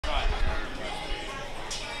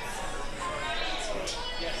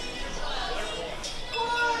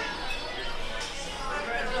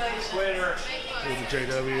There's the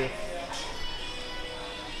JW.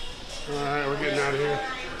 All right, we're getting out of here.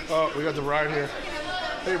 Oh, we got the bride here.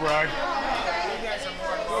 Hey, bride.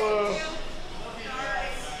 Hello. You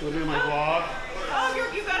want to be in my vlog? Oh,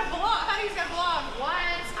 you got a vlog. Honey's got a vlog.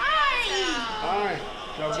 What? Hi. Hi.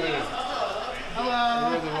 Jump in. Hello.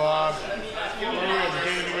 We're at the vlog. We're at the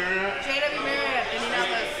JW Marriott. JW Marriott,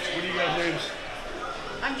 Indianapolis. What are you guys' names?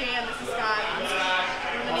 I'm Jan. This is Scott.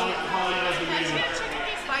 How long have you guys been dating?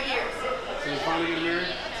 5 years. So you finally get married?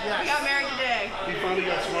 Yes. We got married today. He finally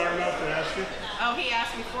got smart enough to ask you? Oh, he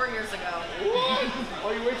asked me 4 years ago. What?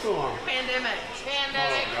 Why you wait so long? Pandemic.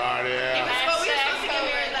 Oh, God, yeah. But we were supposed to get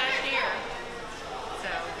married last year. So.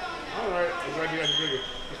 All right. I'm glad you guys are bigger.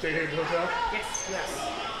 You stayed here at the hotel? Yes. Yes.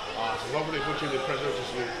 Awesome. Hopefully they put you in the presidential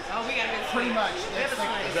suite. Oh, we got a good suite. Pretty much. We have a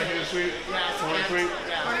suite. Executive suite? Yeah, it's Corner suite?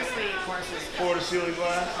 Corner suite. Floor to ceiling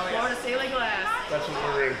glass? Oh, yeah. Floor to ceiling glass. That's what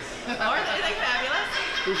we're in. Oh, are they fabulous?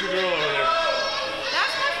 Who's your girl over there?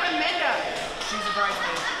 That's my friend Minda. She's a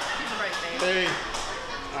bridesmaid. She's a bridesmaid. Hey.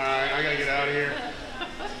 All right, I got to get out of here.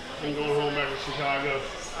 I'm going home back to Chicago.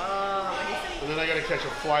 And then I got to catch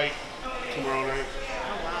a flight tomorrow night.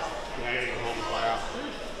 Oh, wow. Yeah, I got to get home and fly out.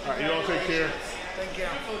 All right, you all take care. Thank you.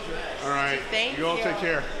 All right. Thank you all you. take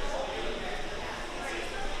care.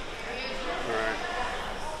 All right.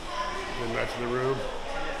 Then back to the room.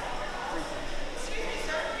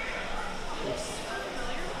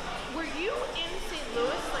 Were you in St.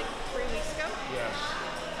 Louis like 3 weeks ago? Yes.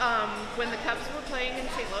 When the Cubs were playing in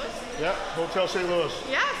St. Louis? Yep, Hotel St. Louis.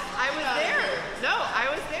 Yes, I was there. No, I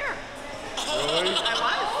was there. Really? I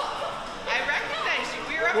was. I recognized you.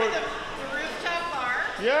 We were up What? at the rooftop bar.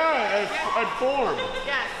 Yeah, at Form.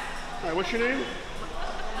 Yes. All right, what's your name?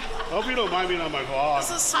 I hope you don't mind being on my vlog.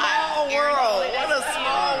 It's a small world. What a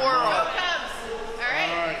small Go world. Cubs. All All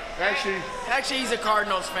right. right, actually, Actually, he's a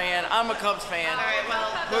Cardinals fan. I'm a Cubs fan. All right, well.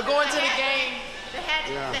 We're going to the game.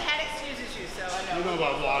 Yeah. The head excuses you, so I know. you know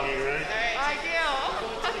about vlogging, right? I do.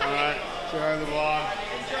 All right, say hi to the vlog.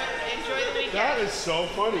 Enjoy the weekend. That is so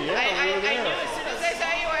funny. Yeah, I we were knew there. as soon as I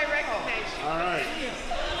saw you, I recognized you. All right.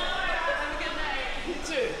 You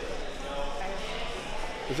too.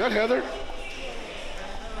 Is that Heather?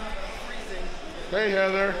 Hey,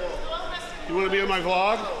 Heather. You want to be in my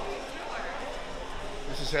vlog?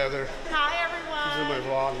 This is Heather. Hi, She's in everyone. my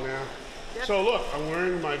vlog now. So look, I'm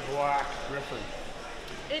wearing my black Griffin.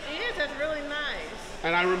 It is. It's really nice.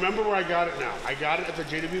 And I remember where I got it now. I got it at the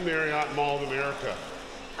JW Marriott Mall of America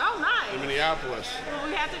Oh, in nice. Minneapolis. Well,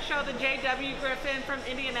 we have to show the JW Griffin from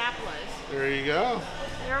Indianapolis. There you go.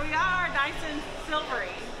 There we are, nice and silvery.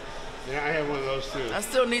 Yeah, I have one of those too. I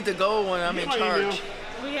still need the gold when I'm You in get my charge. email?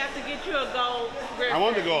 We have to get you a gold Griffin. I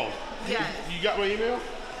want the gold. Yes. You got my email?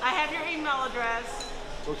 I have your email address.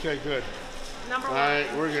 Okay, good. Number All one. right,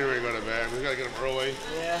 we're getting ready to go to bed. We gotta get up early.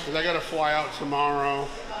 Yeah. Because I gotta fly out tomorrow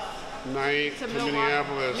night to Milwaukee,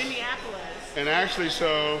 Minneapolis. Minneapolis. And actually,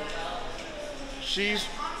 so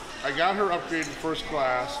I got her upgraded to first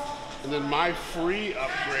class, and then my free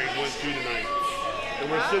upgrade went through tonight. And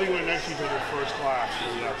we're sitting right next to each other in first class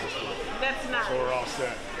in Minneapolis. That's nice. So we're all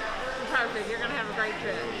set. Perfect. You're going to have a great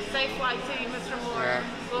trip. Safe flight to you, Mr. Moore. Yeah.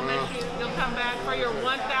 We'll make sure you'll come back for your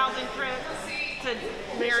 1,000th trip to See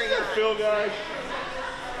that Marriott. Phil guy?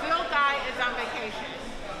 Phil Guy is on vacation.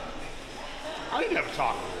 I didn't have a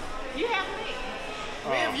talk with him. You have me.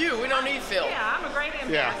 We have you. We don't need Phil. Yeah, I'm a great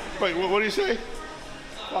ambassador. Yeah. Wait, what do you say?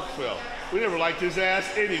 Fuck Phil. We never liked his ass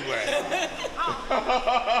anyway. We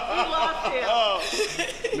love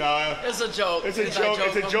Phil. No, It's a joke. it's a joke.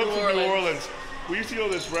 It's a joke from New Orleans. Orleans. We used to go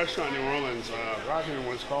to this restaurant in New Orleans. I can't remember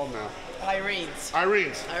what it's called now. Irene's.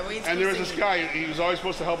 Irene's. Irene's And there was this cuisine. guy, he was always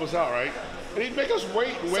supposed to help us out, right? And he'd make us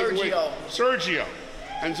wait and wait and wait. Sergio. Sergio.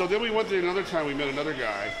 And so then we went there another time, we met another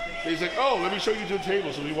guy. And he's like, oh, let me show you to the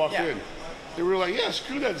table. So we walked Yeah. in. And we were like, yeah,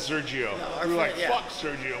 screw that Sergio. our We were like, friend, yeah. fuck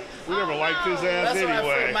Sergio. We never liked his ass That's what our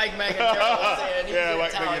anyway. friend Mike Macanero was saying. He's Yeah, an Mike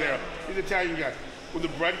Italian. Macanero. He's an Italian guy. When the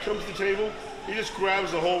bread comes to the table, he just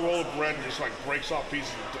grabs the whole roll of bread and just like breaks off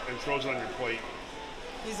pieces and throws it on your plate.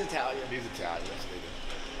 He's Italian. He's Italian, that's what they do.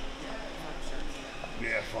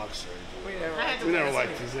 Yeah, fuck Sergio. We We never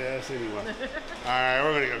liked his ass anyway. All right,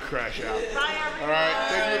 we're gonna go crash out. Bye, everyone. All right,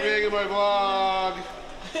 thank you for being in my vlog.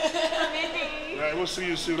 I'm Indy. All right, we'll see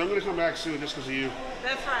you soon. I'm gonna come back soon just because of you.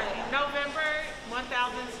 That's right. November,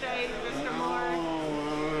 1,000 stay, Mr. Moore.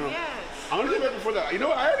 Oh, Yes. I'm gonna come back before that. You know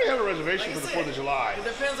what? I already have a reservation Like for I the 4th said, of July. It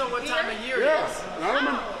depends on what time of year Yeah, it is. and I don't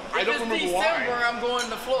remember. I If don't it's remember December, why. I'm going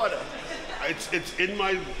to Florida. It's in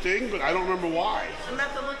my thing, but I don't remember why. I'm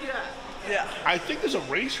about to look it up. Yeah. I think there's a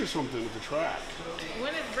race or something with the track.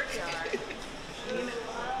 When is Brickyard?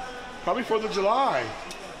 Probably 4th of July.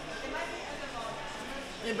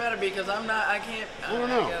 It better be because I'm not. I can't. I don't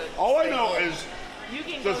know. All I know is You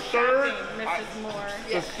can the go third, shopping, Mrs. Moore.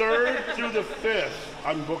 the 3rd through the 5th,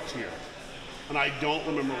 I'm booked here, and I don't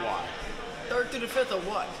remember why. 3rd through the 5th of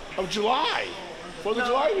what? Of July, for the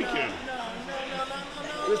July weekend. No.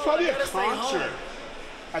 There's probably a I gotta stay home. concert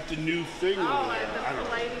at the new thing over Oh, there. at I don't the know.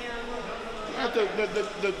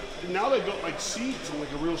 Palladium. Now they built like seats and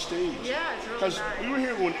like a real stage. Yeah, it's really Because nice. we were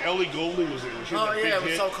here when Ellie Goulding was there. She had Oh that big yeah, it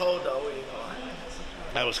was hit. so cold though. We didn't go.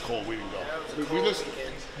 That was cold. We didn't go. That was a We cold just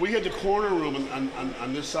weekend. we had the corner room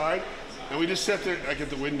on this side, and we just sat there like at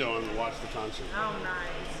the window and watched the concert. Oh, nice.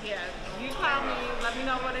 Yeah. You call me, let me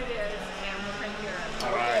know what it is, and we'll take care of it.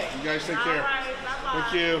 All right, you guys take care. All right, bye-bye.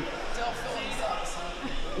 Thank you. Tell Phil he sucks.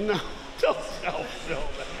 No, don't tell Phil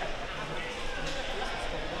that.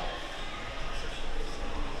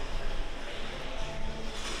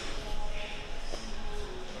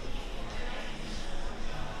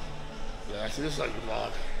 Yeah, see, this is like a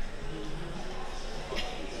vlog.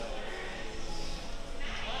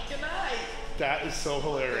 Good night. That is so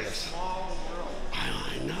hilarious. Small world.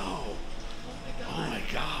 I know. Oh my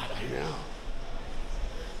God, I know.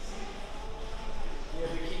 Yeah,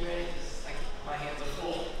 we keep ready. My hands are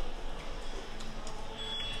full.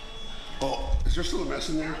 Oh, is there still a mess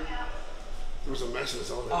in there? There was a mess in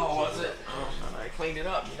this elevator. Oh, was it? Oh, I cleaned it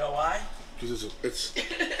up. You know why? Because it's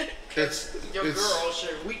Your girl,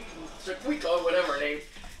 Shaquiko, whatever her name,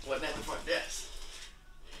 wasn't at the front desk.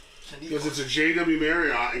 Because it's a JW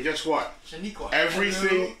Marriott, and guess what? Shaniqua.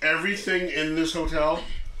 Everything in this hotel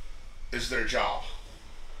is their job.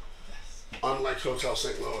 Unlike Hotel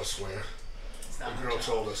St. Louis, where the girl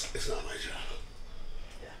told us it's not my job.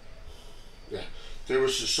 Yeah. There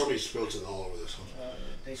was just so many spills in all over this hotel.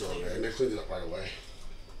 And they cleaned it up right away.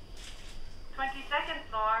 20 seconds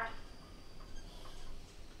more.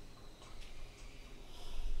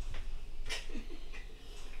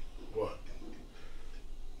 What?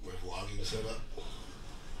 My vlogging set up?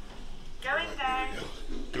 Going down. There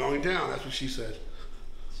we go. Going down, that's what she said.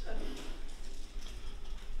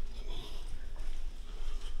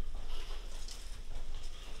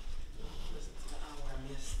 Listen to the hour I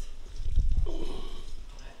missed. Unwind.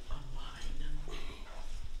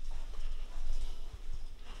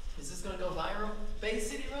 Is this gonna go viral? Bay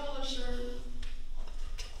City Roller shirt.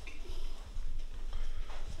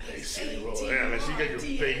 Bay City Roller. Yeah, so you got your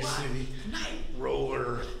Bay City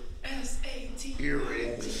Roller S-A-T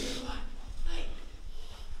earrings. night.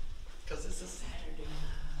 Because it's a Saturday night.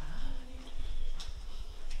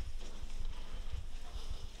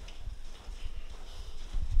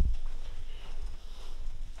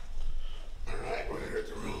 Alright, we're here at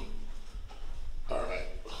the room. Alright.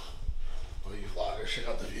 Well, you vloggers, check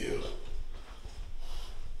out the view.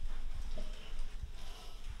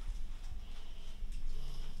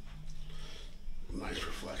 Nice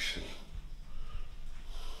reflection.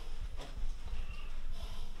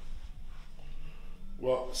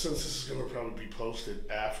 Well, since this is going to probably be posted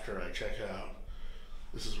after I check out,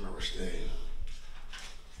 this is where we're staying.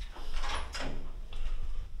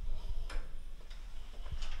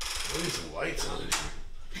 I need some lights on it.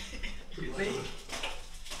 Pretty light.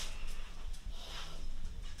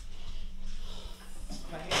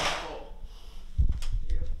 My hand's full.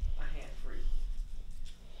 Yeah, my hand free.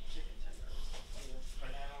 Chicken tenders. For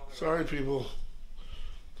now. Sorry, people.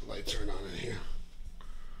 The lights aren't on in here.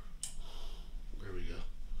 There we go.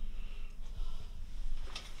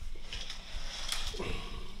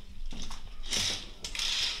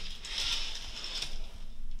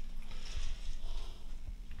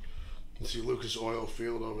 You see Lucas Oil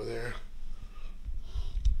Field over there.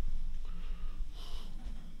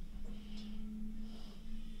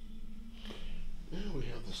 Now we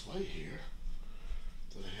have this light here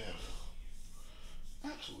that I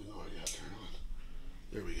have absolutely no idea how to turn on.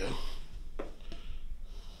 There we go.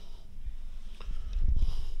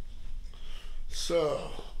 So,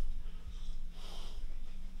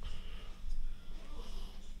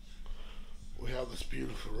 we have this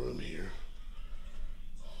beautiful room here.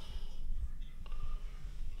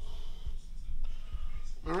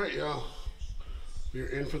 All right, y'all. We're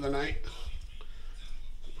in for the night.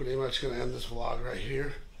 Pretty much gonna end this vlog right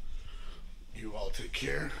here. You all take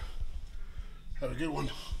care. Have a good one.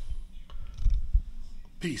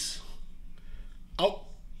 Peace. Out.